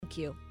Thank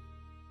you.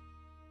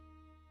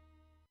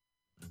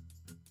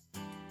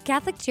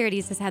 Catholic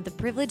Charities has had the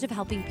privilege of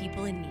helping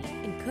people in need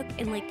in Cook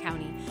and Lake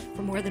County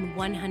for more than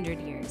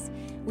 100 years.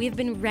 We have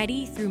been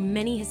ready through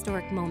many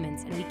historic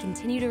moments, and we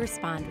continue to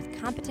respond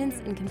with competence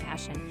and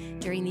compassion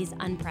during these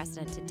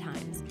unprecedented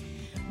times.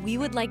 We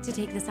would like to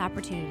take this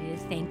opportunity to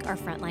thank our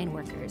frontline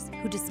workers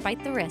who,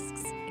 despite the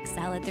risks,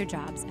 excel at their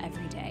jobs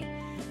every day.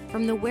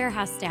 From the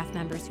warehouse staff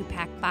members who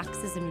pack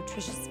boxes of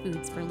nutritious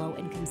foods for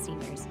low-income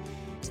seniors,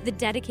 to the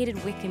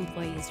dedicated WIC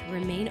employees who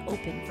remain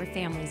open for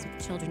families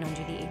with children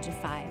under the age of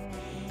 5,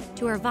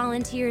 to our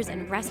volunteers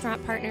and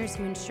restaurant partners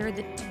who ensure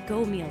that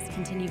to-go meals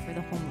continue for the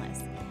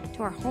homeless,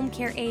 to our home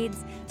care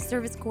aides,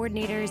 service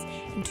coordinators,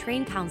 and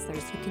trained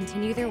counselors who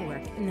continue their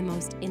work in the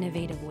most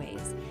innovative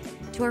ways,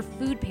 to our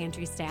food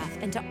pantry staff,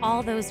 and to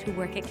all those who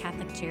work at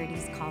Catholic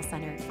Charities Call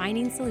Center,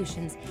 finding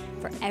solutions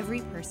for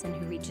every person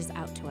who reaches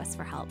out to us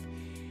for help.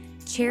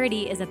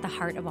 Charity is at the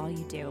heart of all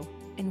you do,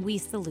 and we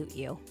salute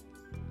you.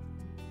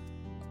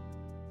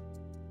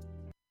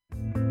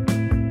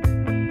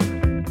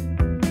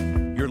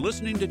 You're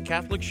listening to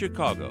Catholic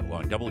Chicago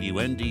on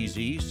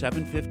WNDZ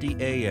 750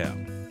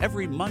 AM.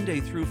 Every Monday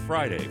through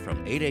Friday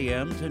from 8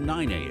 a.m. to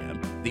 9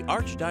 a.m., the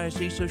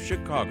Archdiocese of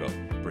Chicago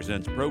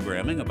presents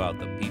programming about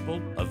the people,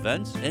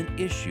 events, and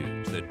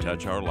issues that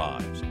touch our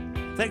lives.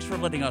 Thanks for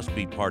letting us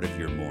be part of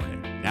your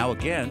morning. Now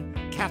again,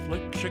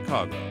 Catholic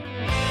Chicago.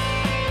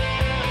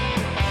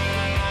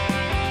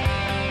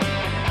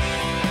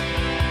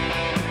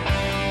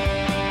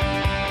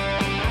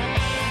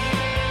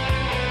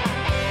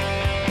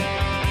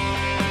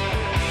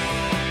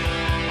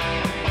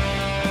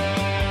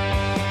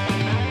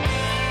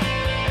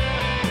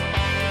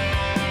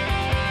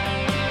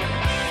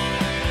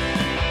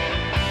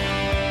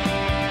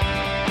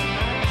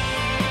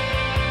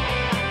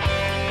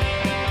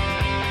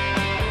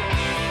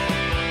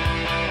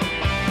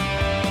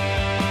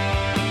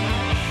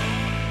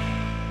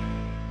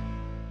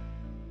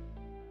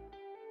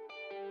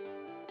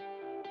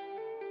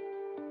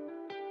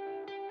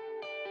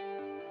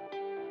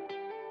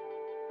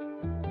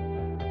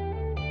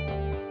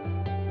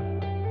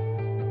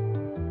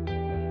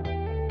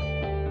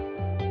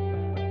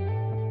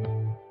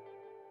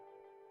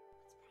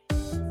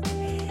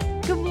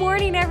 Good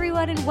morning,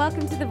 everyone, and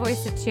welcome to the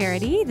Voice of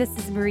Charity. This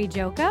is Marie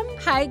Jochum.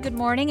 Hi, good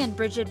morning, and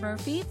Bridget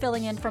Murphy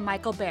filling in for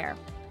Michael Bear.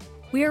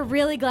 We are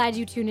really glad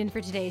you tuned in for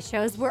today's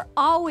shows. We're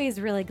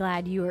always really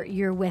glad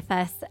you're with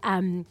us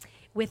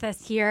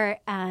here.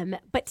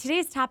 But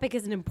today's topic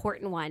is an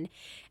important one,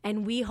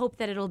 and we hope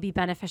that it'll be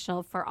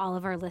beneficial for all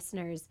of our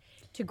listeners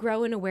to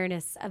grow in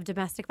awareness of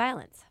domestic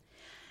violence.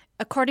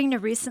 According to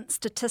recent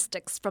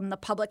statistics from the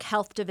Public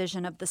Health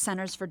Division of the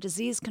Centers for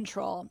Disease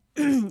Control,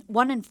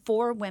 1 in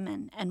 4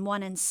 women and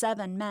 1 in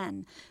 7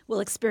 men will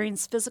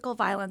experience physical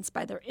violence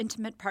by their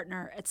intimate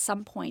partner at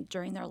some point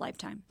during their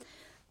lifetime.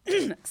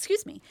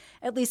 Excuse me.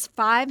 At least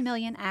 5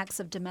 million acts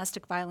of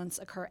domestic violence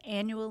occur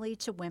annually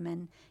to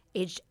women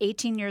aged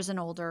 18 years and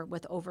older,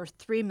 with over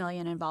 3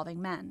 million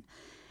involving men.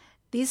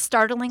 These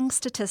startling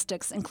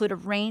statistics include a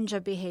range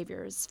of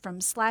behaviors, from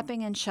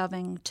slapping and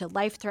shoving to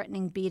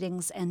life-threatening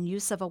beatings and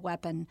use of a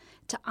weapon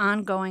to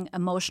ongoing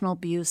emotional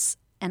abuse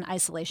and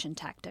isolation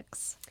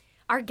tactics.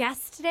 Our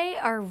guests today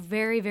are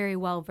very, very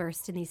well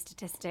versed in these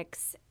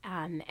statistics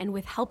and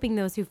with helping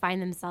those who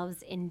find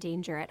themselves in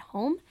danger at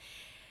home.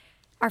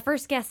 Our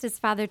first guest is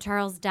Father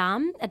Charles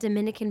Dahm, a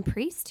Dominican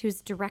priest who's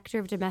Director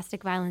of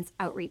Domestic Violence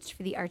Outreach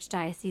for the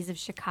Archdiocese of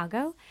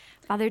Chicago.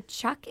 Father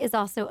Chuck is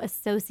also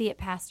Associate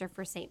Pastor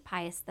for St.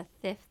 Pius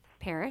V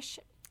Parish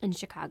in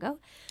Chicago,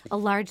 a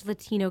large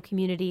Latino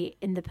community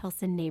in the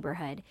Pilsen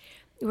neighborhood,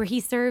 where he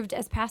served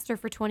as pastor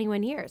for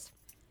 21 years.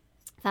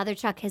 Father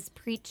Chuck has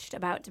preached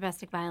about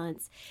domestic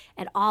violence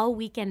at all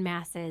weekend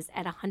masses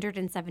at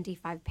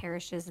 175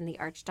 parishes in the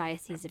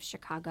Archdiocese of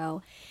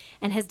Chicago,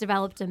 and has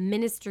developed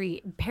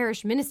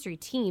parish ministry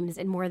teams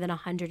in more than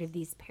 100 of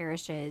these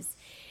parishes,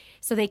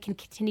 so they can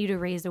continue to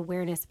raise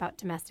awareness about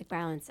domestic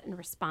violence and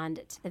respond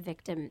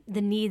to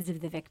the needs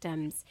of the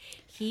victims.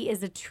 He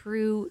is a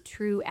true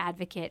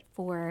advocate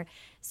for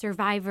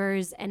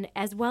survivors and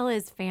as well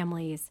as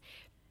families.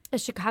 A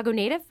Chicago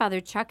native, Father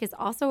Chuck is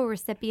also a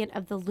recipient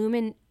of the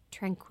Lumen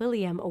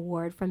Tranquillium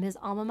Award from his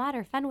alma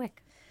mater,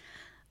 Fenwick.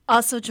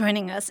 Also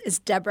joining us is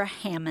Deborah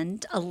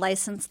Hammond, a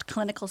licensed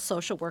clinical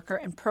social worker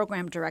and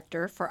program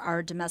director for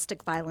our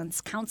domestic violence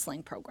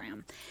counseling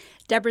program.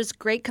 Deborah's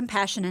great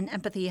compassion and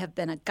empathy have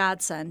been a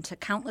godsend to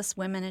countless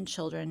women and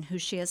children who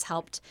she has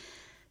helped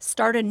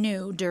start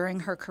anew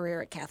during her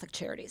career at Catholic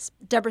Charities.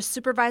 Deborah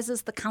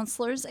supervises the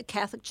counselors at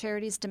Catholic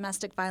Charities'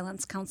 domestic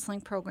violence counseling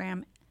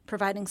program,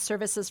 providing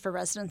services for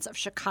residents of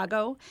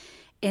Chicago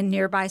and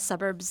nearby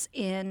suburbs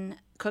in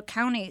Cook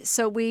County.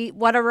 So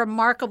what a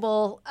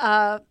remarkable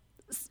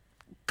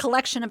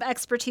collection of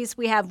expertise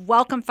we have.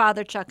 Welcome,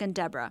 Father Chuck and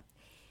Deborah.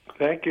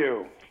 Thank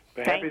you.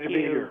 Happy to be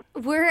here.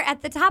 We're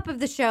at the top of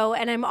the show,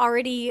 and I'm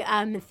already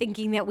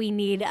thinking that we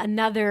need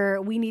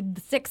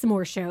 6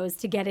 more shows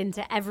to get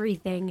into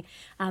everything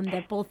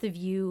that both of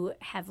you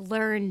have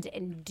learned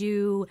and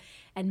do,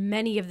 and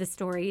many of the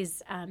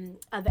stories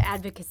of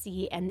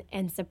advocacy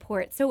and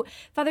support. So,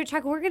 Father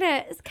Chuck, we're going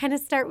to kind of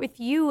start with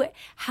you.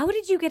 How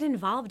did you get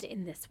involved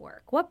in this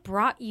work? What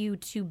brought you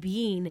to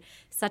being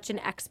such an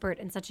expert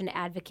and such an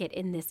advocate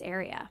in this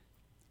area?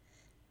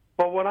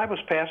 Well, when I was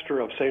pastor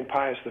of St.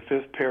 Pius V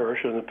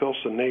Parish in the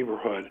Pilsen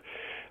neighborhood,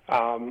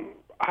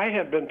 I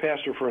had been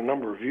pastor for a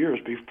number of years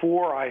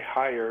before I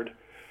hired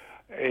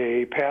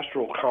a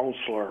pastoral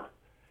counselor.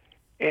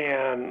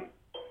 And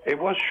it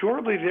was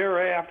shortly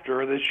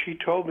thereafter that she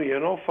told me,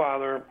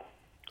 Father,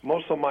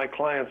 most of my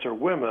clients are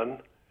women,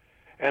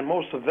 and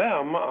most of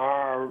them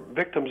are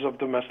victims of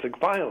domestic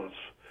violence.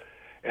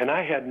 And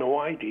I had no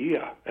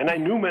idea. And I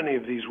knew many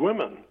of these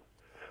women,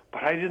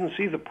 but I didn't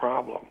see the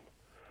problem.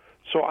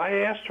 So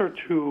I asked her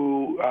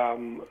to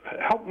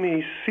help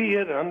me see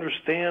it,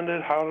 understand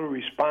it, how to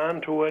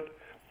respond to it.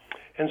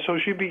 And so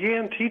she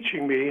began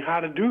teaching me how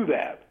to do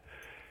that.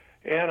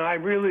 And I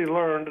really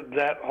learned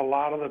that a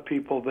lot of the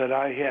people that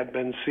I had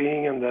been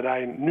seeing and that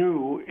I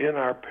knew in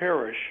our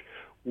parish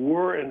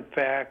were, in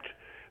fact,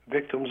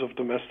 victims of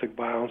domestic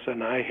violence,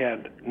 and I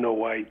had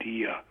no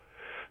idea.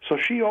 So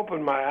she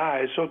opened my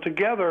eyes. So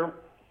together,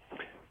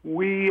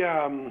 we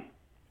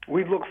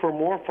looked for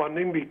more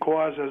funding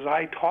because as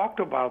I talked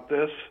about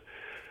this,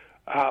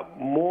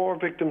 more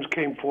victims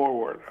came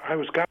forward. I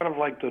was kind of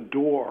like the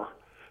door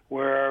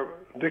where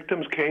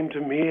victims came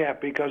to me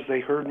because they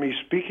heard me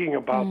speaking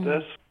about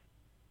this,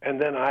 and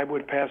then I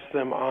would pass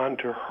them on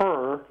to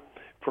her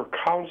for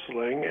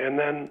counseling, and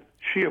then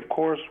she, of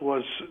course,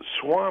 was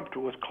swamped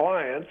with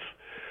clients,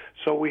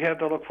 so we had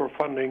to look for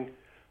funding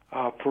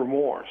for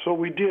more. So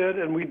we did,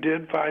 and we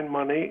did find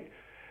money.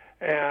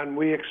 And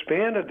we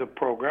expanded the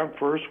program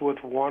first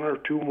with 1 or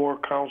 2 more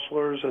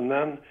counselors, and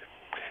then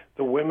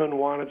the women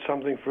wanted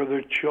something for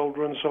their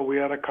children, so we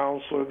had a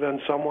counselor, then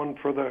someone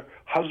for their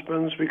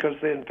husbands because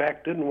they, in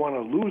fact, didn't want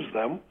to lose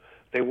them.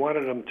 They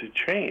wanted them to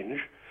change.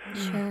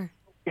 Sure.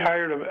 We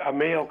hired a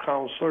male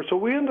counselor, so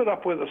we ended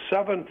up with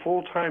 7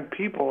 full-time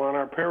people on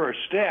our parish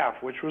staff,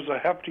 which was a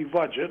hefty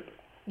budget.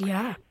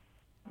 Yeah.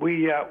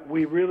 We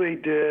really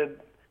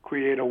did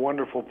create a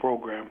wonderful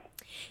program.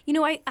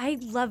 I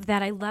love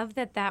that. I love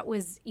that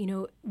was,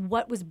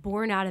 what was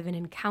born out of an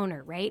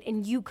encounter, right?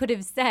 And you could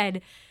have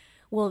said,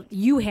 well,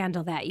 you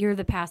handle that. You're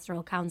the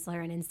pastoral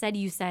counselor. And instead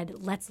you said,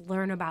 let's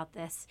learn about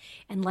this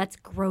and let's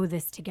grow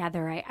this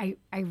together. I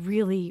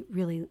really,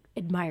 really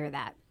admire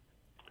that.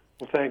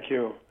 Well, thank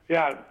you.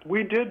 Yeah,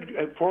 we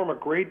did form a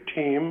great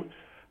team,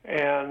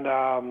 and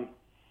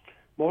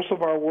most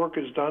of our work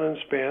is done in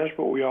Spanish,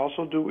 but we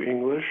also do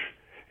English.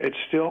 It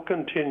still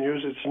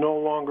continues. It's no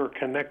longer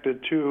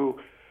connected to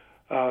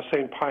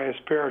St. Pius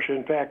Parish.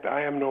 In fact,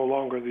 I am no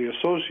longer the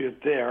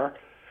associate there.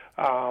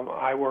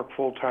 I work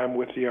full-time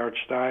with the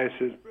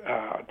Archdiocese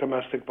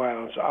Domestic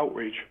Violence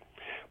Outreach.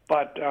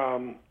 But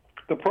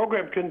the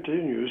program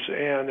continues,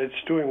 and it's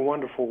doing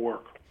wonderful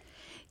work.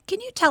 Can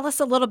you tell us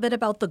a little bit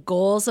about the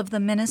goals of the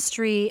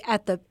ministry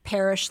at the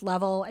parish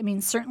level? I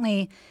mean,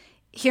 certainly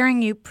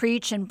hearing you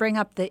preach and bring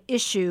up the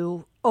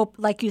issue,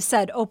 like you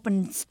said,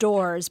 opens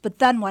doors, but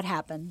then what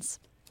happens?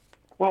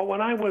 Well,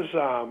 when I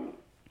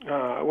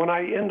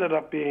ended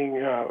up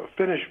being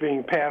finished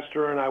being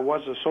pastor, and I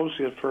was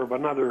associate for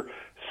another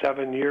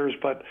 7 years,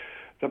 but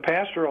the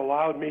pastor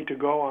allowed me to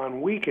go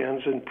on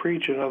weekends and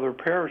preach in other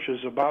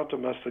parishes about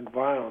domestic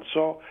violence.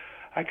 So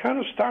I kind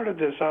of started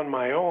this on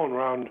my own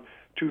around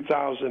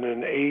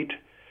 2008,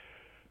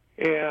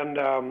 and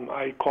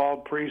I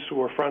called priests who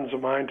were friends of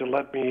mine to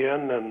let me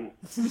in and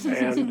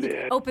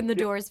open the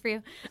doors for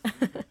you.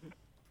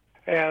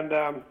 And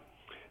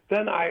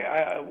then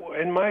I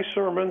in my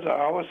sermons,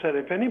 I always said,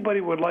 if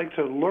anybody would like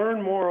to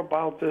learn more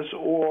about this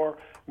or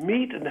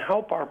meet and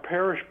help our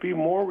parish be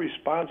more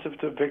responsive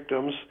to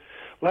victims,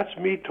 let's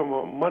meet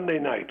tomorrow, Monday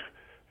night.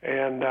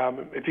 And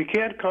if you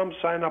can't come,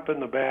 sign up in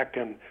the back,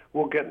 and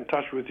we'll get in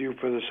touch with you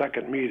for the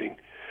second meeting.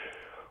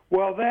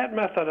 Well, that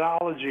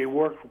methodology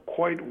worked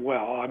quite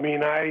well. I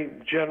mean, I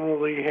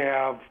generally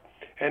have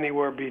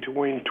anywhere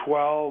between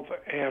 12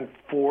 and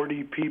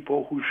 40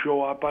 people who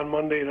show up on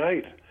Monday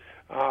night.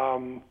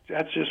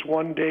 That's just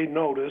 1 day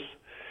notice.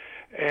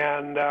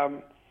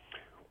 And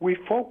we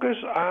focus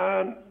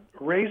on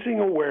raising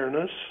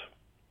awareness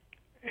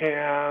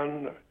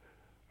and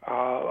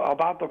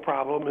about the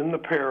problem in the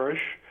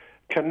parish,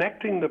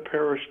 connecting the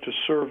parish to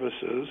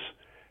services,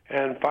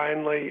 and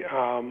finally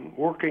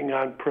working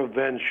on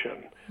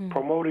prevention,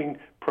 promoting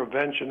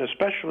prevention,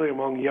 especially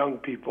among young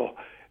people,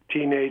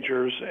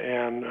 teenagers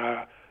and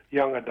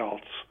young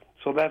adults.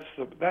 So that's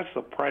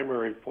the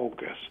primary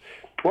focus.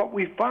 What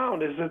we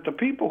found is that the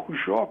people who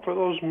show up for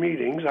those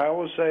meetings, I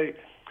always say,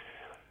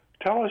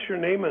 tell us your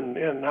name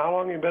and how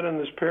long you've been in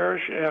this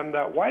parish, and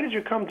why did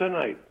you come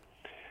tonight?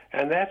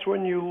 And that's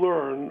when you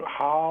learn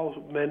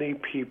how many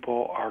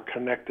people are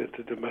connected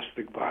to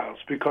domestic violence,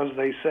 because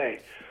they say,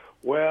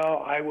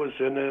 well, I was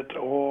in it,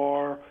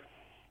 or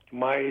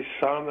my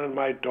son and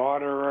my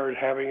daughter are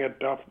having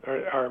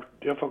are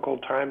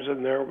difficult times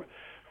in their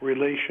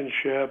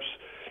relationships,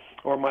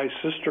 or my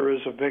sister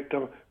is a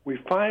victim. We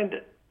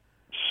find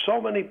so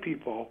many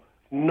people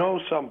know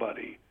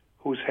somebody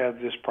who's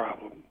had this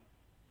problem.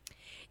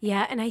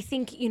 Yeah, and I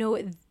think,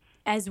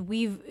 as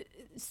we've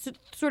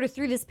sort of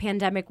through this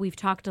pandemic, we've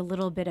talked a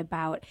little bit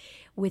about,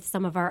 with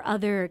some of our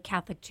other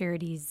Catholic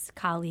Charities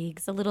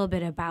colleagues, a little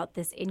bit about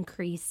this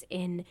increase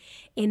in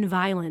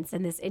violence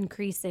and this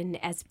increase in,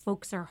 as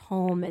folks are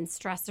home and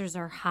stressors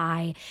are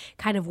high,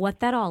 kind of what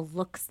that all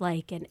looks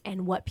like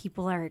and what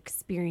people are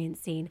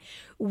experiencing.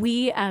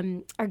 We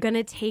are going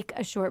to take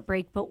a short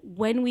break, but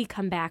when we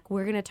come back,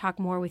 we're going to talk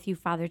more with you,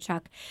 Father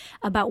Chuck,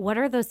 about what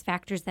are those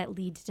factors that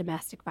lead to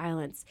domestic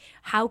violence.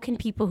 How can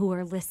people who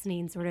are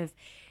listening sort of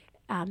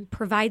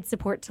provide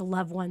support to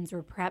loved ones,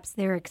 or perhaps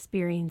they're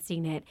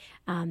experiencing it.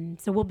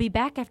 So we'll be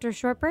back after a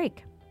short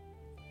break.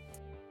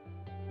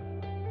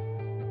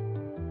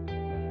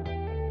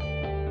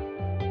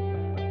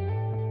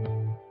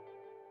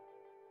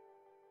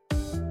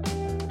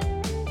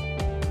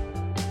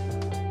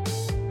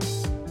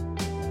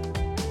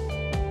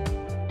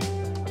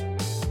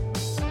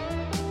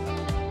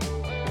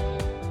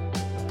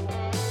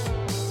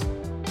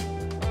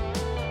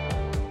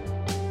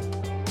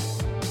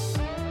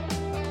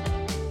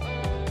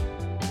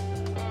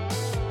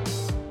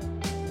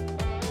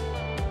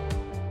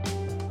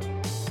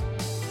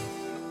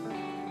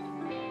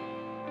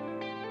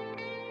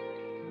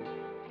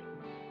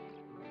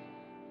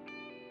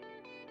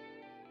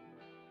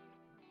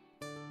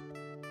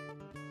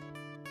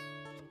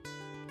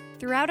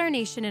 Throughout our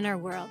nation and our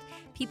world,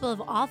 people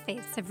of all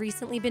faiths have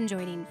recently been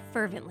joining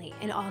fervently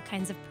in all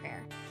kinds of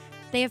prayer.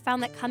 They have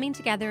found that coming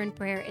together in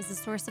prayer is a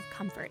source of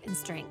comfort and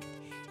strength.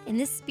 In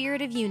this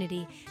spirit of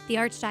unity, the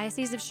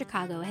Archdiocese of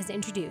Chicago has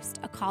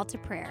introduced a call to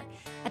prayer,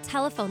 a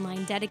telephone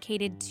line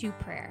dedicated to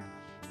prayer.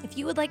 If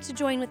you would like to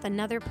join with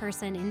another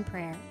person in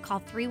prayer,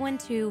 call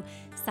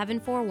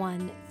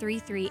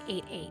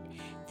 312-741-3388.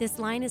 This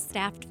line is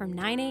staffed from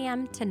 9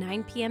 a.m. to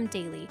 9 p.m.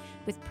 daily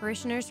with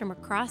parishioners from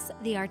across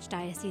the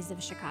Archdiocese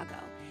of Chicago.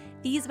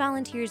 These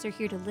volunteers are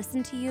here to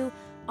listen to you,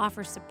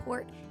 offer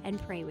support, and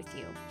pray with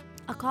you.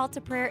 A call to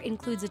prayer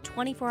includes a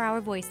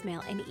 24-hour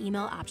voicemail and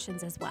email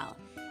options as well.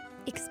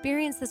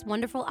 Experience this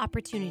wonderful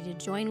opportunity to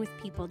join with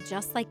people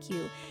just like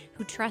you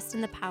who trust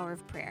in the power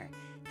of prayer.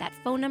 That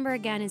phone number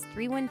again is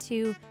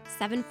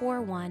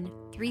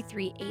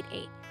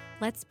 312-741-3388.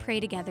 Let's pray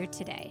together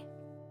today.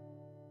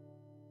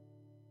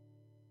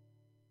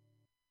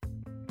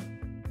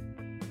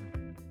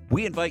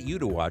 We invite you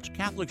to watch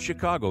Catholic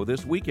Chicago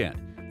this weekend,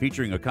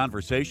 featuring a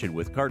conversation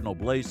with Cardinal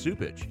Blaise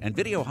Cupich and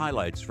video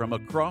highlights from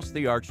across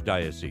the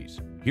Archdiocese.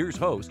 Here's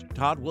host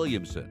Todd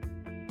Williamson.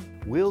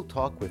 We'll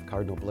talk with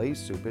Cardinal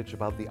Blaise Cupich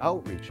about the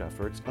outreach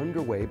efforts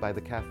underway by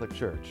the Catholic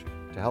Church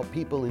to help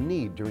people in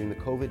need during the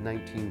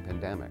COVID-19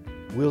 pandemic.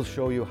 We'll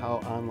show you how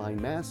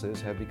online masses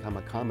have become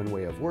a common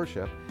way of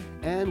worship,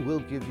 and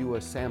we'll give you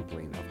a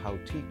sampling of how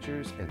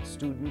teachers and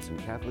students in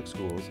Catholic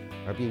schools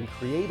are being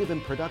creative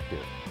and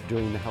productive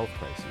during the health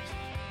crisis.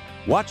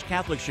 Watch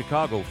Catholic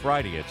Chicago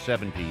Friday at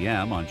 7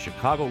 p.m. on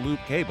Chicago Loop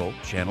Cable,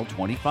 Channel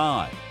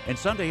 25, and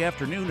Sunday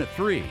afternoon at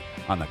 3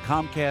 on the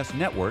Comcast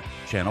Network,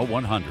 Channel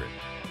 100.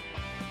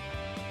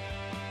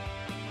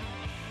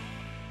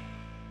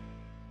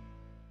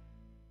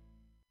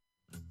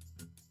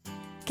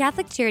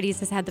 Catholic Charities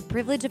has had the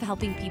privilege of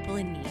helping people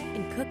in need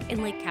in Cook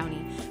and Lake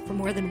County for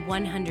more than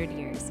 100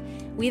 years.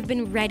 We have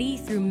been ready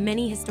through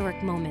many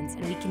historic moments,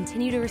 and we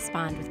continue to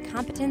respond with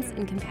competence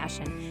and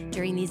compassion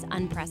during these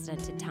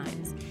unprecedented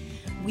times.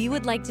 We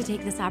would like to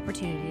take this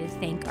opportunity to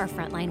thank our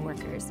frontline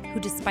workers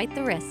who, despite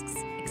the risks,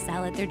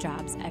 excel at their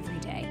jobs every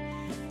day.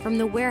 From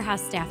the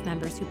warehouse staff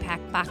members who pack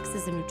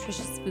boxes of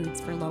nutritious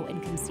foods for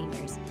low-income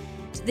seniors,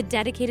 to the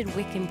dedicated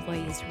WIC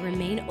employees who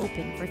remain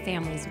open for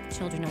families with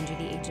children under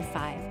the age of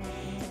 5,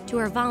 to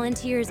our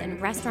volunteers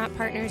and restaurant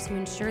partners who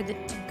ensure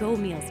that to-go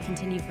meals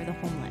continue for the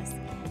homeless,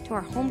 to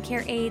our home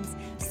care aides,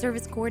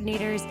 service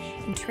coordinators,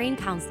 and trained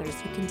counselors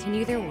who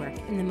continue their work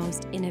in the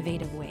most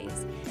innovative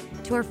ways,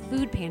 to our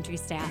food pantry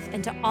staff,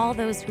 and to all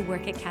those who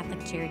work at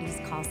Catholic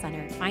Charities Call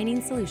Center,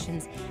 finding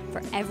solutions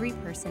for every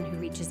person who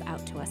reaches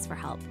out to us for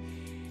help.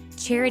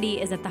 Charity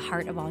is at the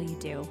heart of all you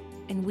do,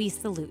 and we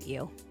salute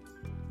you.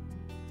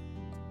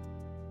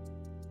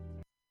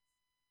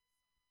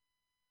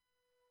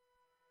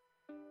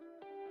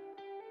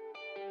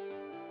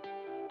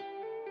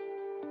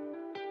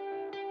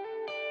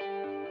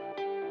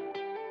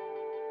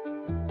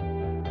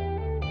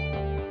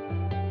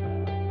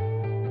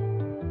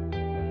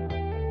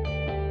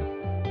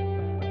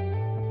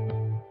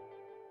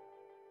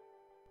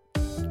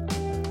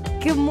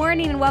 Good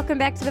morning and welcome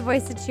back to the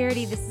Voice of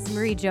Charity. This is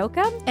Marie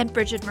Joka and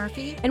Bridget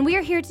Murphy. And we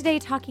are here today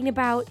talking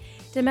about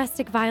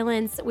domestic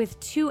violence with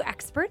two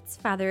experts,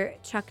 Father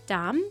Chuck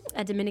Dahm,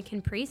 a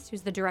Dominican priest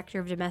who's the Director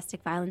of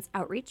Domestic Violence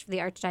Outreach for the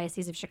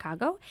Archdiocese of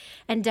Chicago,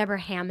 and Deborah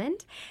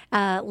Hammond,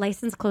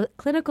 licensed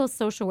clinical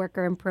social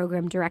worker and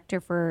program director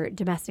for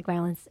domestic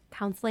violence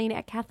counseling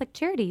at Catholic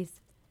Charities.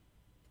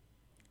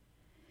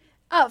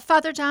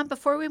 Father John,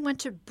 before we went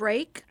to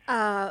break,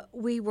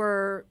 we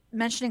were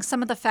mentioning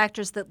some of the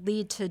factors that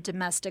lead to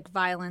domestic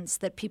violence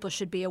that people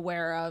should be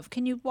aware of.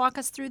 Can you walk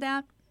us through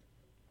that?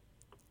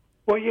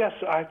 Well, yes,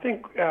 I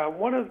think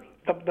one of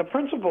the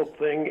principal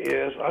thing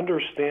is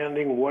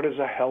understanding what is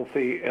a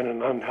healthy and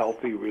an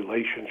unhealthy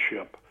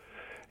relationship.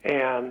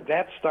 And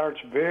that starts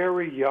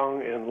very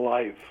young in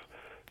life.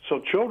 So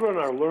children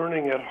are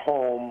learning at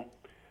home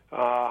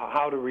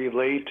how to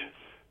relate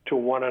to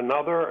one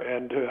another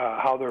and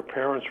how their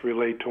parents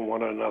relate to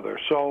one another.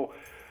 So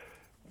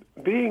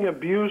being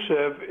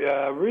abusive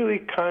really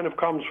kind of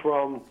comes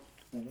from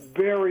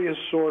various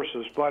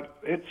sources, but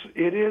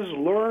it is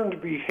learned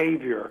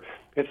behavior.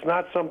 It's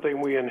not something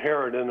we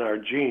inherit in our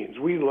genes.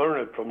 We learn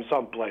it from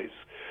someplace.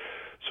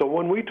 So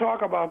when we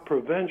talk about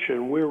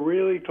prevention, we're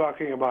really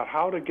talking about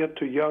how to get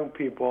to young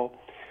people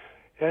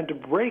and to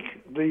break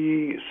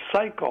the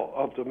cycle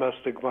of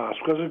domestic violence.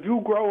 Because if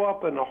you grow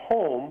up in a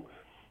home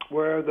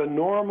where the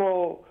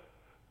normal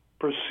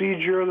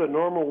procedure, the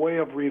normal way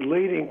of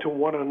relating to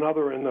one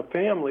another in the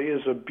family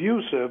is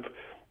abusive,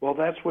 well,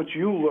 that's what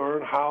you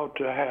learn, how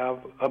to have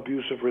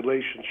abusive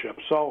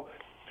relationships. So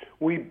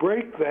we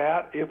break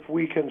that if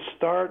we can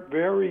start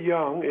very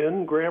young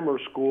in grammar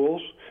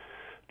schools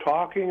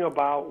talking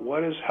about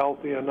what is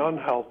healthy and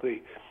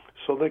unhealthy,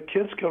 so that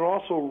kids can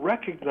also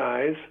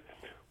recognize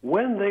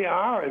when they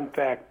are, in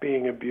fact,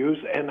 being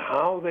abused and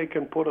how they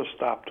can put a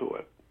stop to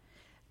it.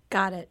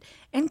 Got it.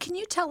 And can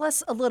you tell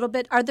us a little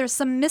bit, are there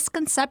some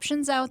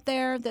misconceptions out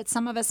there that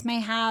some of us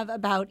may have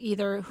about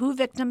either who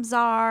victims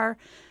are,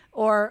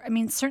 or, I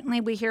mean, certainly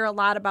we hear a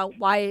lot about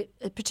why,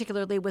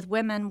 particularly with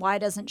women, why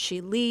doesn't she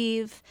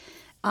leave?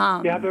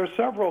 Yeah, there are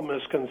several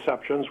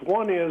misconceptions.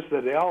 One is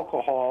that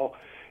alcohol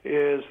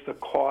is the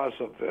cause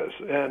of this,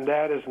 and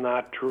that is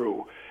not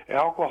true.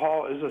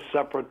 Alcohol is a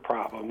separate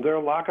problem. There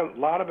are a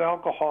lot of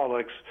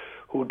alcoholics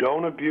who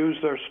don't abuse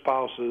their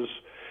spouses,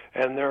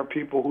 and there are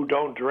people who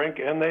don't drink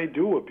and they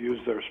do abuse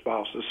their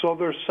spouses. So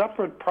they're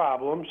separate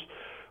problems,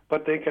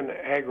 but they can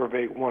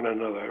aggravate one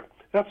another.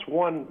 That's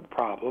one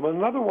problem.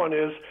 Another one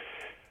is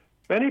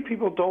many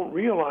people don't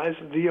realize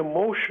the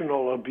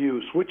emotional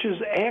abuse, which is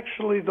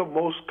actually the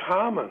most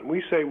common.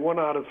 We say 1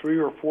 out of 3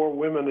 or 4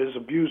 women is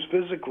abused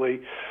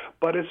physically,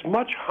 but it's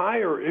much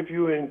higher if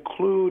you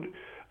include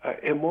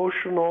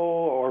emotional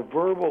or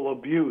verbal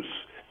abuse.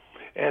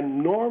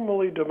 And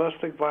normally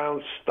domestic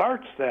violence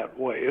starts that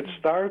way. It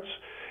starts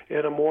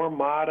in a more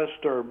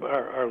modest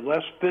or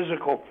less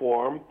physical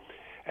form,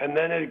 and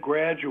then it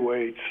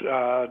graduates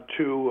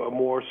to a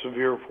more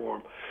severe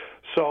form.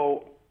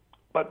 So,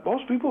 but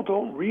most people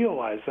don't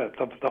realize that.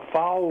 The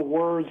foul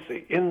words,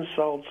 the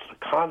insults, the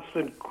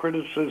constant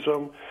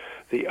criticism,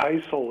 the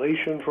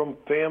isolation from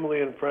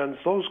family and friends,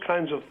 those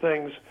kinds of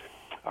things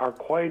are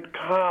quite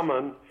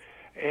common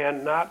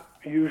and not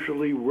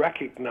usually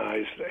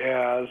recognized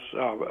as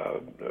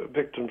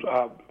victims,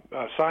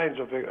 signs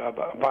of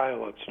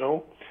violence,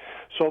 no?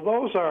 So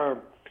those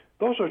are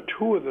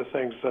 2 of the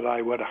things that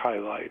I would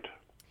highlight.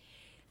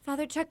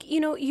 Father Chuck,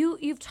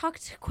 you've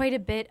talked quite a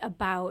bit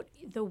about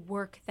the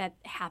work that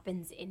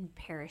happens in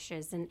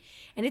parishes, and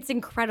it's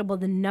incredible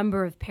the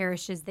number of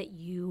parishes that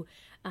you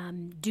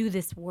do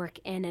this work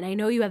in. And I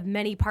know you have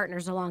many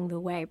partners along the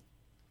way,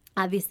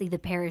 obviously the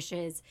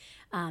parishes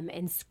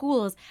and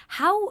schools.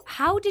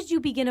 How did you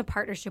begin a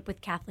partnership with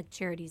Catholic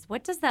Charities?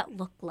 What does that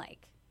look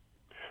like?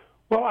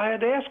 Well, I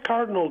had asked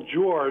Cardinal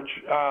George,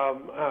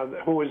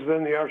 who was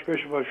then the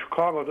Archbishop of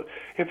Chicago,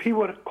 if he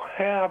would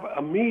have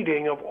a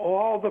meeting of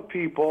all the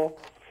people,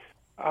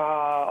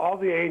 all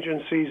the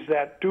agencies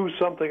that do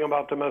something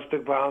about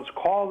domestic violence,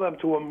 call them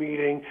to a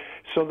meeting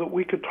so that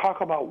we could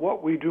talk about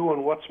what we do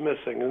and what's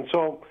missing. And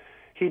so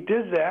he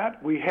did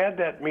that. We had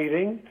that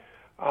meeting,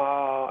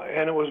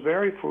 and it was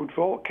very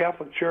fruitful.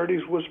 Catholic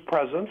Charities was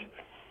present.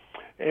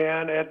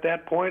 And at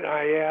that point,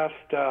 I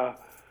asked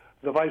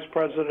the Vice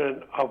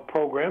President of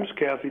Programs,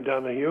 Kathy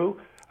Donahue,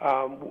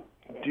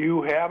 do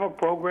you have a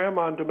program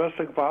on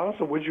domestic violence,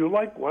 or would you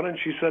like one? And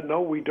she said,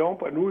 no, we don't,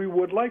 but we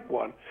would like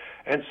one.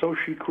 And so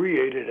she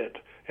created it,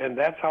 and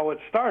that's how it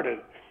started.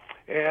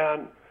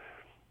 And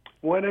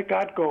when it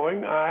got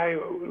going, I,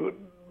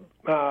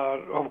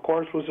 of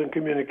course, was in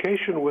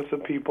communication with the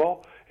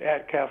people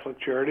at Catholic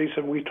Charities,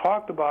 and we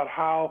talked about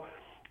how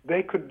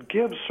they could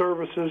give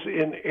services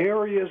in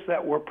areas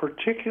that were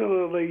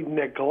particularly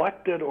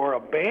neglected or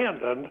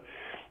abandoned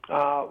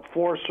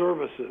for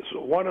services.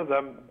 One of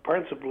them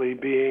principally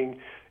being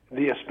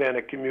the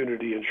Hispanic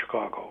community in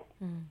Chicago.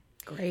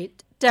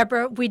 Great.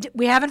 Deborah,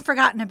 we haven't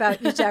forgotten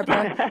about you,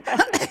 Deborah.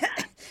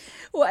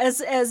 Well,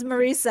 as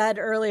Marie said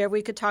earlier,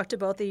 we could talk to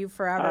both of you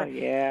forever. Oh,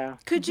 yeah.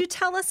 Could you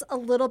tell us a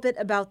little bit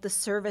about the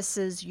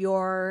services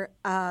your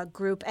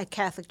group at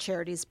Catholic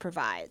Charities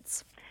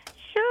provides?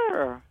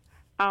 Sure.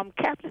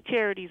 Catholic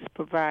Charities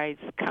provides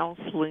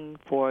counseling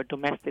for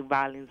domestic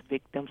violence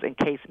victims and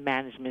case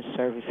management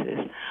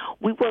services.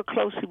 We work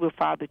closely with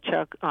Father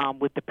Chuck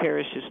with the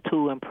parishes,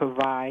 too, and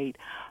provide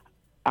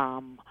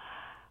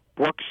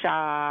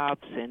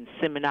workshops and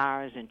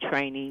seminars and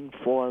training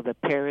for the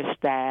parish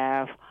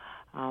staff,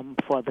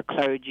 for the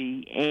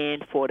clergy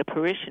and for the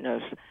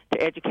parishioners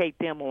to educate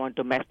them on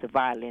domestic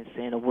violence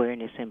and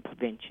awareness and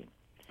prevention.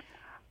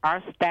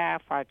 Our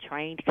staff are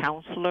trained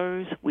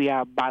counselors. We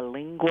are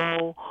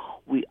bilingual.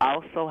 We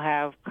also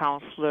have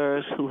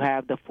counselors who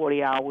have the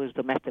 40 hours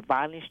domestic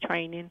violence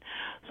training.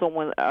 So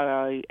when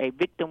a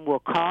victim will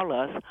call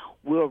us,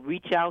 we'll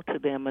reach out to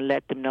them and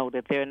let them know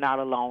that they're not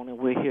alone and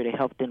we're here to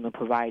help them and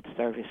provide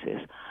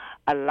services.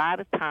 A lot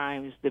of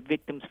times the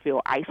victims feel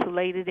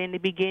isolated in the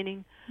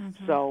beginning.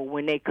 Mm-hmm. So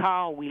when they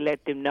call, we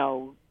let them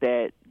know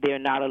that they're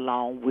not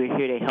alone. We're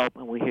here to help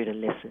and we're here to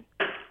listen.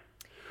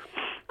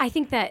 I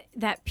think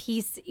that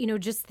piece,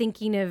 just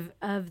thinking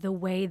of the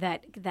way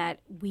that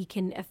we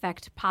can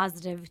affect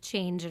positive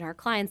change in our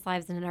clients'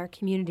 lives and in our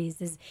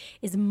communities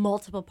is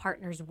multiple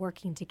partners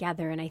working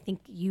together. And I think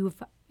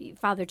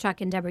Father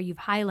Chuck and Deborah, you've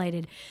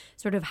highlighted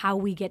sort of how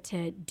we get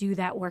to do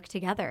that work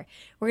together.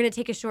 We're going to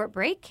take a short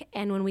break,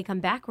 and when we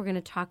come back, we're going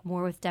to talk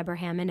more with Deborah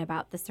Hammond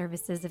about the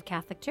services of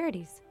Catholic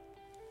Charities.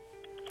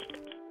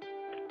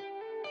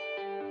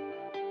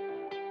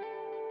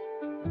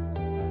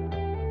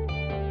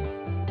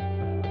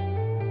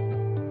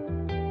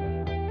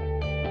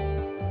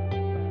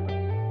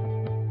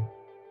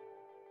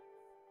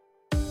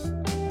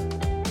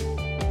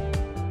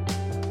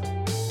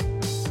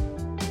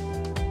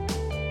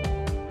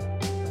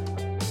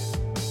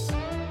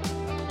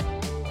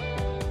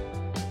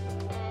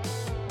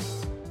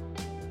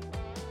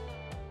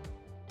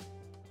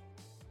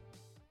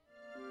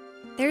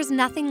 There's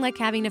nothing like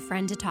having a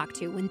friend to talk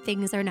to when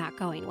things are not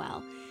going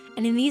well.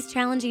 And in these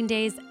challenging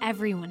days,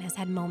 everyone has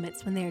had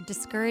moments when they are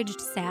discouraged,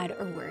 sad,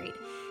 or worried.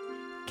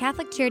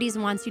 Catholic Charities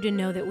wants you to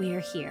know that we are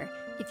here.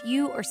 If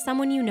you or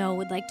someone you know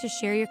would like to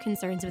share your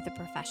concerns with a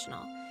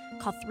professional,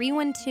 call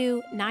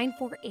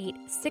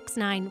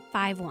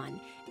 312-948-6951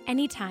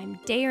 anytime,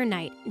 day or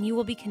night, and you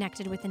will be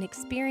connected with an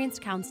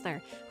experienced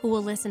counselor who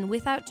will listen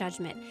without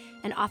judgment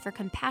and offer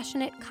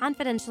compassionate,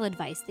 confidential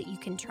advice that you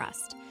can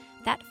trust.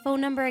 That phone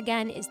number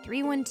again is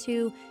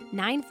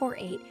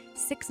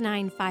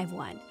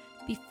 312-948-6951.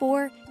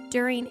 Before,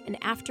 during, and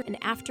after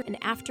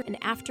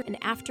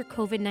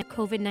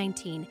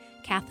COVID-19,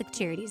 Catholic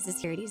Charities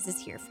is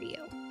here for you.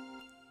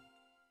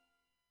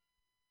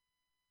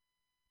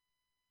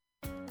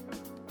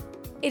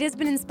 It has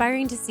been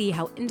inspiring to see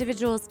how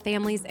individuals,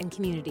 families, and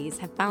communities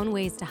have found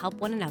ways to help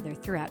one another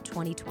throughout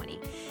 2020.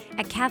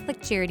 At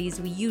Catholic Charities,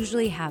 we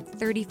usually have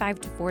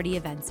 35 to 40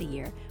 events a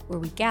year where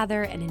we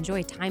gather and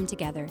enjoy time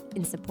together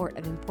in support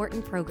of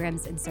important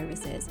programs and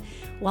services,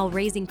 while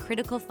raising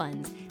critical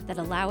funds that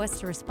allow us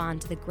to respond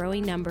to the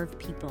growing number of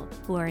people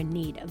who are in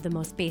need of the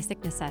most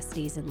basic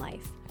necessities in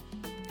life.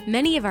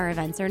 Many of our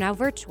events are now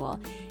virtual.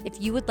 If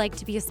you would like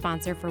to be a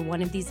sponsor for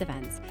one of these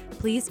events,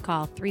 please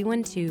call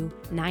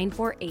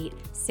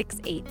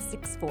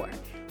 312-948-6864.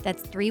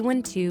 That's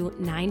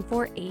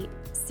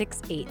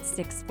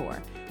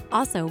 312-948-6864.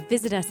 Also,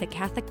 visit us at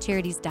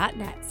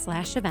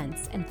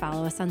catholiccharities.net/events and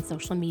follow us on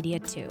social media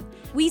too.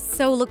 We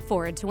so look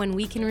forward to when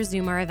we can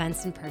resume our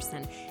events in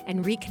person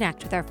and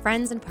reconnect with our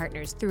friends and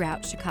partners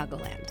throughout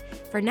Chicagoland.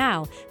 For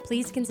now,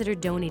 please consider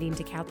donating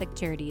to Catholic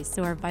Charities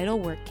so our vital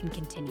work can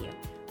continue.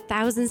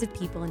 Thousands of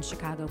people in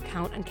Chicago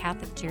count on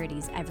Catholic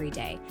Charities every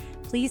day.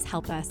 Please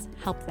help us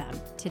help them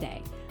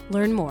today.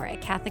 Learn more at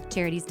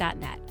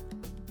catholiccharities.net.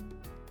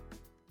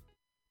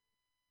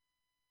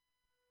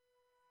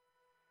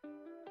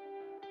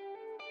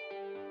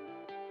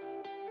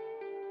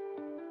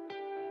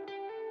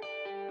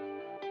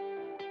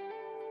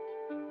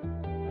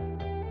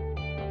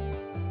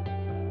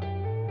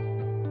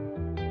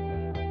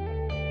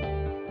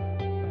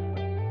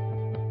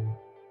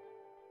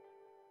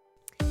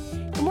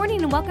 Good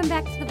morning and welcome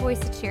back to The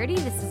Voice of Charity.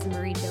 This is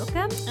Marie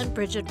Jokum and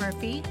Bridget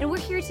Murphy. And we're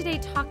here today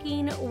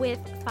talking with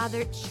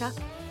Father Chuck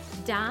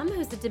Dahm,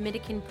 who's a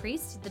Dominican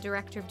priest, the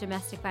Director of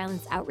Domestic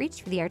Violence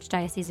Outreach for the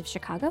Archdiocese of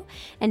Chicago,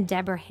 and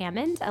Deborah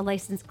Hammond, a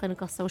licensed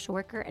clinical social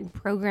worker and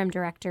program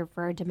director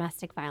for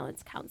domestic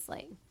violence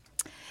counseling.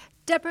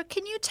 Deborah,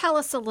 can you tell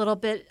us a little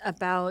bit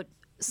about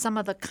some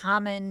of the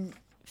common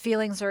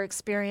feelings or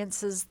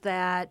experiences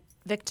that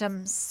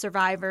victims,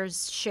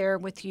 survivors share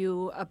with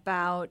you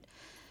about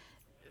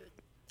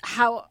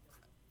how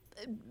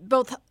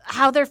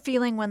they're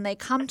feeling when they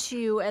come to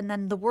you, and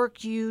then the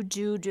work you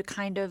do to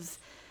kind of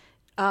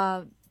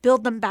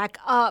build them back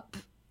up?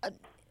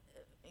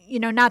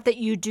 Not that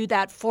you do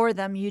that for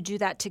them, you do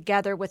that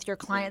together with your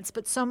clients,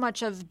 but so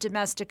much of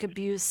domestic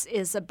abuse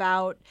is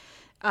about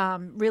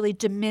really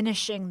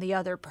diminishing the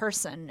other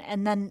person,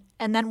 and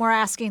then we're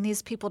asking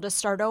these people to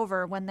start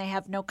over when they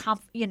have no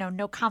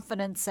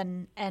confidence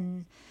and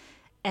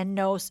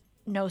no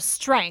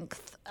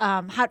strength.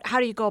 How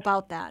do you go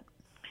about that?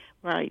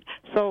 Right.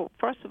 So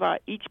first of all,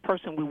 each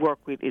person we work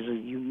with is a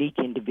unique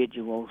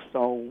individual,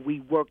 so we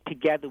work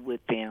together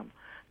with them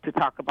to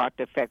talk about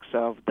the effects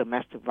of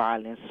domestic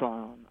violence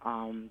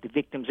on the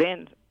victims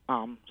and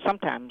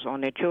sometimes on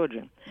their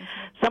children.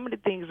 Mm-hmm. Some of the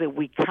things that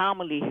we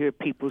commonly hear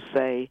people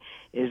say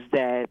is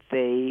that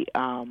they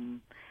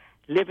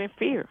live in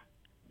fear.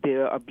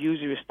 the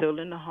abuser is still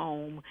in the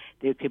home.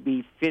 There could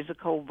be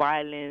physical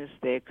violence.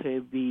 There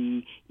could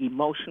be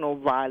emotional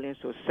violence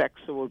or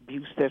sexual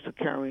abuse that's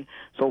occurring.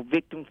 So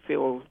victims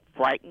feel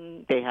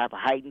frightened. They have a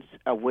heightened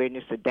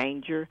awareness of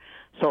danger.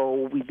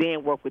 So we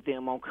then work with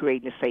them on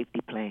creating a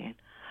safety plan.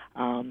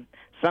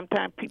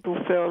 Sometimes people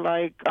feel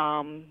like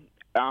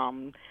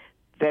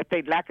that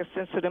they lack a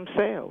sense of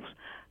themselves.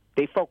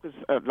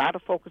 A lot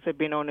of focus have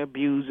been on the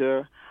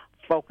abuser.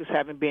 Focus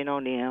haven't been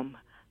on them.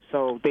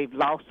 So they've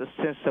lost a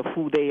sense of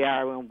who they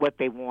are and what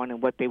they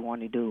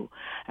want to do.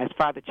 As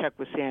Father Chuck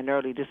was saying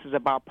earlier, this is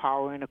about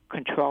power and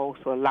control.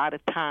 So a lot of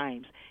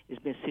times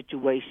it's been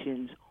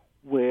situations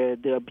where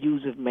the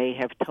abuser may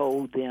have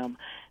told them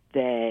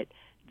that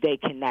they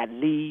cannot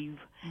leave,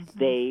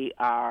 they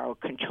are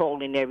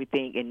controlling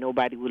everything, and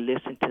nobody will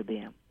listen to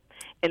them.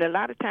 And a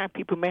lot of times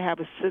people may have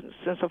a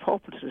sense of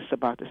hopelessness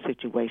about the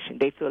situation.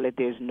 They feel that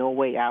there's no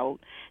way out,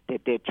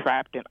 that they're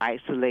trapped and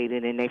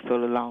isolated, and they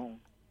feel alone.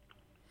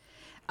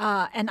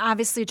 And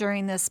obviously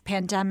during this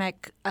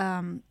pandemic,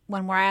 when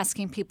we're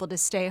asking people to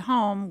stay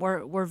home,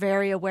 we're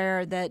very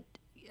aware that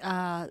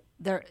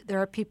there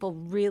are people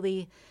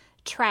really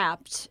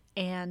trapped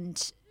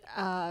and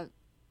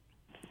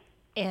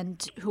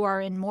who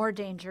are in more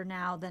danger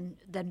now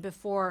than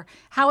before.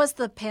 How has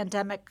the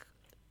pandemic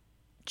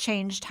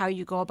changed how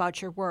you go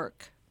about your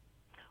work?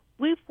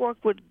 We've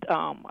worked with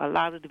a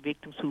lot of the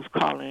victims who's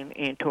calling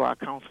into our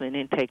counseling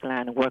intake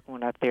line and working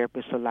with our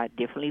therapists a lot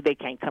differently. They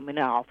can't come in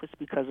the office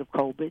because of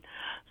COVID.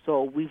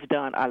 So we've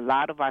done a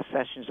lot of our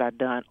sessions are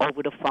done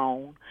over the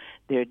phone.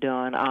 They're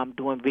done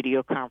doing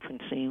video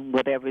conferencing,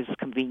 whatever is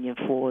convenient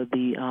for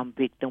the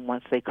victim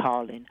once they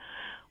call and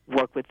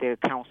work with their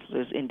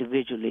counselors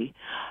individually.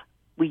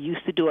 We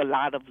used to do a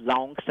lot of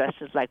long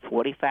sessions, like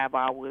 45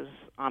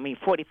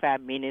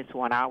 minutes,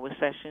 1 hour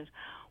sessions.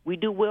 We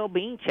do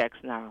well-being checks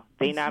now.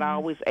 They're not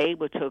always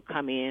able to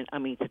come in,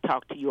 to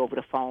talk to you over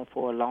the phone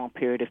for a long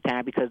period of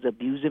time because the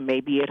abuser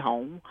may be at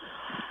home.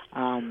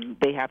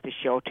 They have to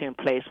shelter in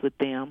place with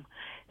them.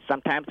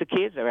 Sometimes the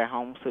kids are at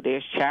home, so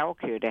there's child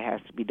care that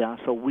has to be done.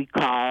 So we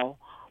call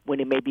when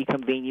it may be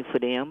convenient for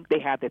them. They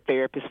have the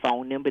therapist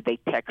phone number. They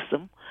text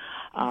them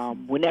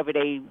whenever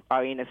they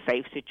are in a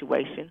safe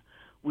situation.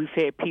 We've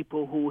had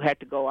people who had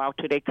to go out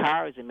to their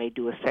cars and may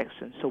do a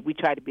section. So we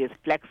try to be as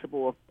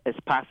flexible as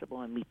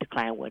possible and meet the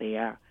client where they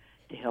are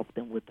to help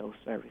them with those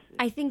services.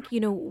 I think,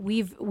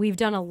 we've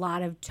done a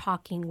lot of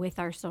talking with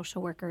our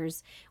social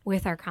workers,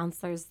 with our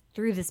counselors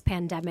through this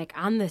pandemic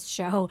on this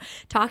show,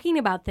 talking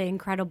about the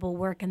incredible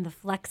work and the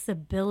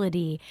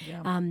flexibility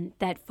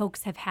that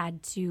folks have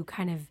had to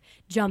kind of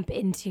jump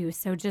into.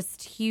 So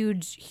just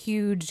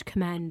huge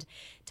commend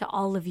to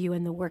all of you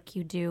and the work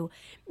you do.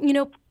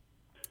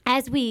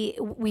 As we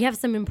have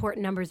some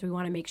important numbers we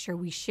want to make sure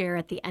we share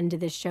at the end of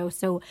this show.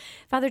 So,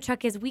 Father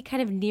Chuck, as we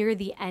kind of near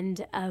the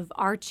end of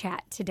our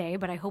chat today,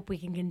 but I hope we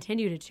can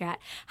continue to chat,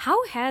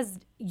 how has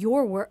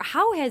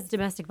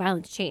domestic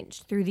violence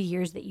changed through the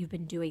years that you've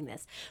been doing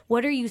this?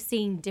 What are you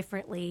seeing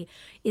differently?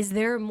 Is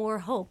there more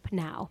hope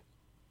now?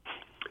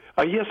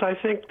 Yes, I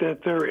think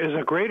that there is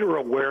a greater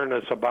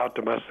awareness about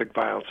domestic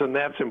violence, and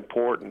that's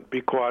important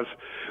because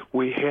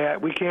we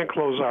can't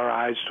close our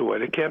eyes to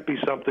it. It can't be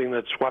something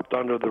that's swept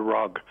under the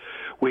rug.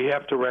 We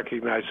have to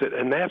recognize it,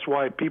 and that's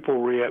why people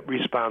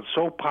respond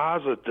so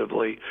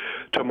positively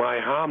to my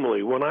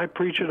homily. When I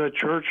preach in a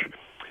church,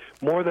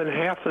 more than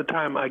half the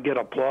time I get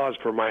applause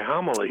for my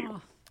homily.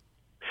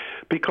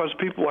 Because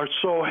people are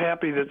so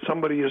happy that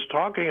somebody is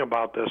talking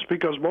about this,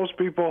 because most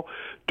people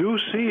do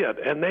see it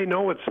and they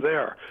know it's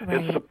there. Right.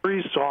 It's the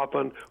priests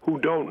often who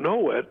don't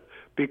know it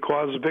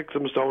because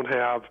victims don't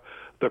have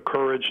the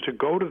courage to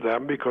go to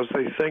them because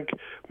they think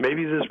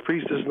maybe this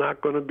priest is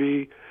not going to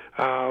be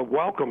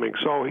welcoming.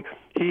 So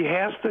he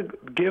has to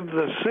give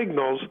the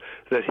signals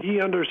that he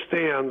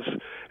understands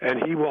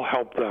and he will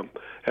help them.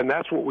 And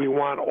that's what we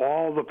want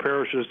all the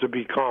parishes to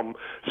become,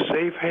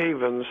 safe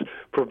havens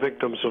for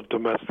victims of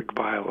domestic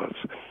violence.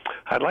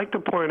 I'd like to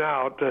point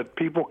out that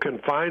people can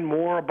find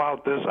more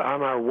about this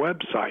on our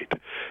website.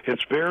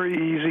 It's very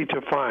easy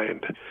to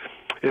find.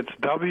 It's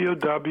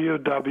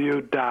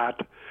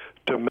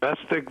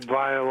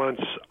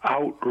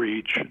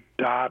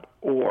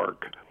www.domesticviolenceoutreach.org.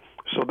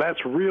 So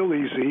that's real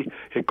easy.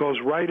 It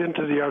goes right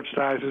into the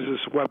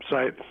Archdiocese's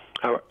website,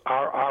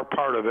 our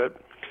part of it,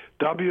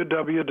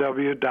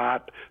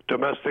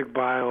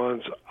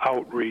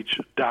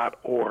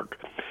 www.domesticviolenceoutreach.org.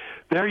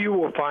 There you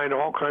will find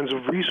all kinds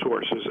of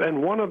resources,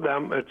 and one of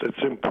them,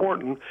 it's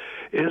important,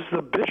 is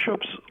the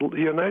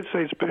United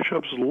States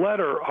Bishop's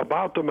letter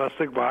about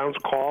domestic violence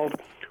called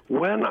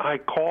When I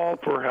Call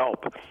for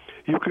Help.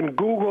 You can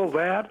Google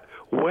that,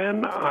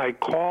 When I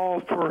Call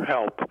for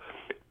Help.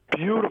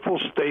 Beautiful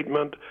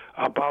statement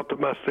about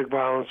domestic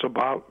violence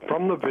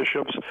from the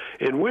bishops,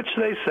 in which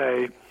they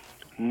say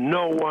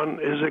no one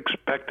is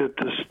expected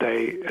to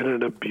stay in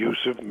an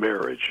abusive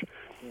marriage.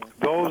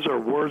 Those are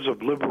words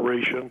of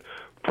liberation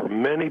for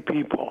many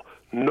people.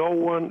 No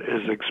one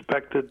is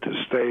expected to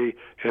stay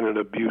in an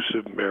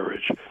abusive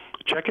marriage.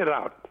 Check it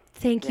out.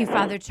 Thank you,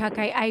 Father Chuck.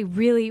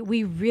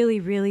 We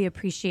really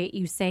appreciate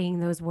you saying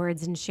those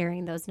words and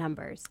sharing those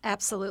numbers.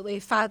 Absolutely.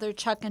 Father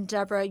Chuck and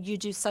Deborah, you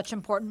do such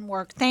important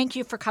work. Thank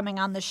you for coming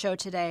on the show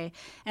today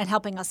and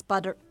helping us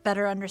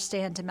better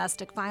understand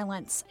domestic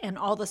violence and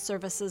all the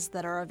services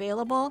that are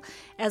available.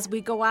 As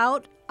we go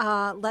out,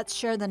 let's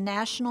share the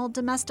National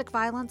Domestic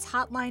Violence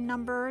Hotline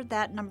number.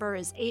 That number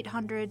is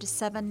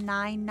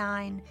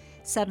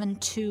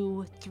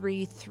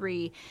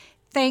 800-799-7233.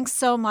 Thanks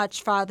so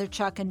much, Father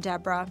Chuck and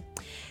Deborah.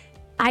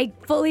 I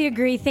fully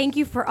agree. Thank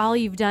you for all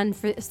you've done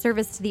for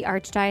service to the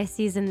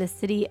Archdiocese and the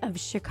city of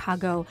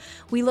Chicago.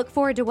 We look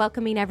forward to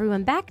welcoming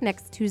everyone back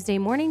next Tuesday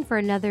morning for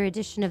another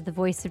edition of The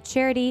Voice of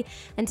Charity.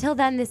 Until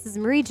then, this is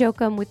Marie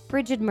Jochum with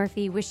Bridget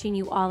Murphy wishing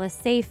you all a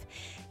safe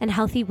and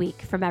healthy week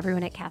from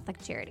everyone at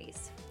Catholic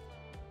Charities.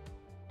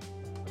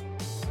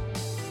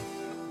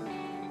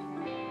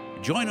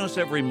 Join us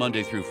every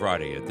Monday through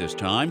Friday at this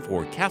time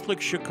for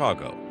Catholic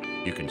Chicago.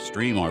 You can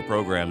stream our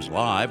programs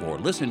live or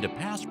listen to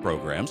past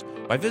programs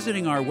by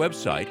visiting our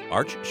website,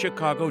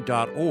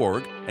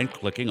 archchicago.org, and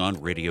clicking on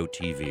Radio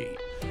TV.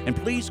 And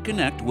please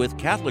connect with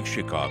Catholic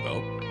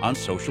Chicago on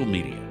social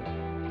media.